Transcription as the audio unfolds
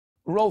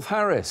Rolf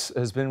Harris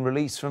has been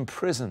released from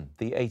prison.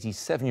 The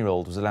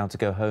 87-year-old was allowed to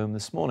go home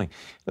this morning.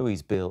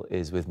 Louise Beale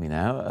is with me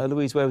now.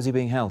 Louise, where was he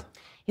being held?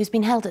 He was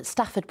being held at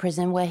Stafford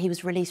Prison, where he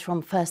was released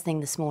from first thing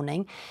this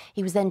morning.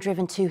 He was then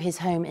driven to his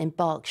home in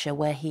Berkshire,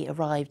 where he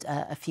arrived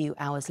a few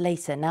hours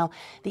later. Now,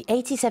 the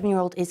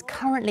 87-year-old is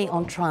currently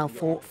on trial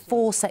for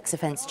 4 sex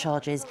offence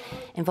charges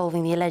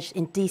involving the alleged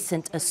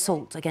indecent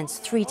assault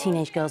against 3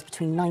 teenage girls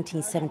between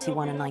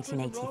 1971 and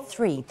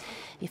 1983.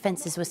 The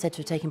offences were said to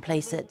have taken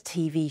place at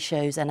TV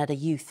shows and at a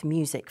youth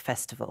music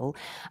festival.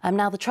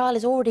 Now, the trial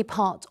is already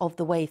part of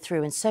the way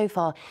through, and so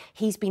far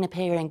he's been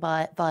appearing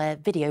via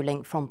video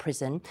link from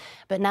prison.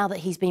 But now that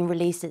he's been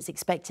released, it's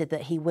expected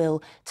that he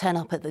will turn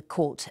up at the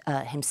court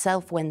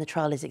himself when the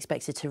trial is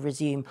expected to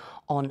resume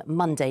on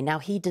Monday. Now,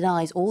 he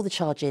denies all the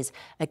charges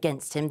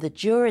against him. The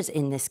jurors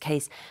in this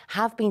case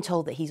have been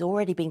told that he's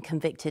already been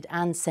convicted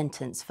and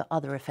sentenced for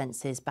other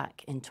offences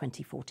back in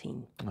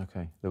 2014.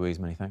 OK. Louise,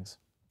 many thanks.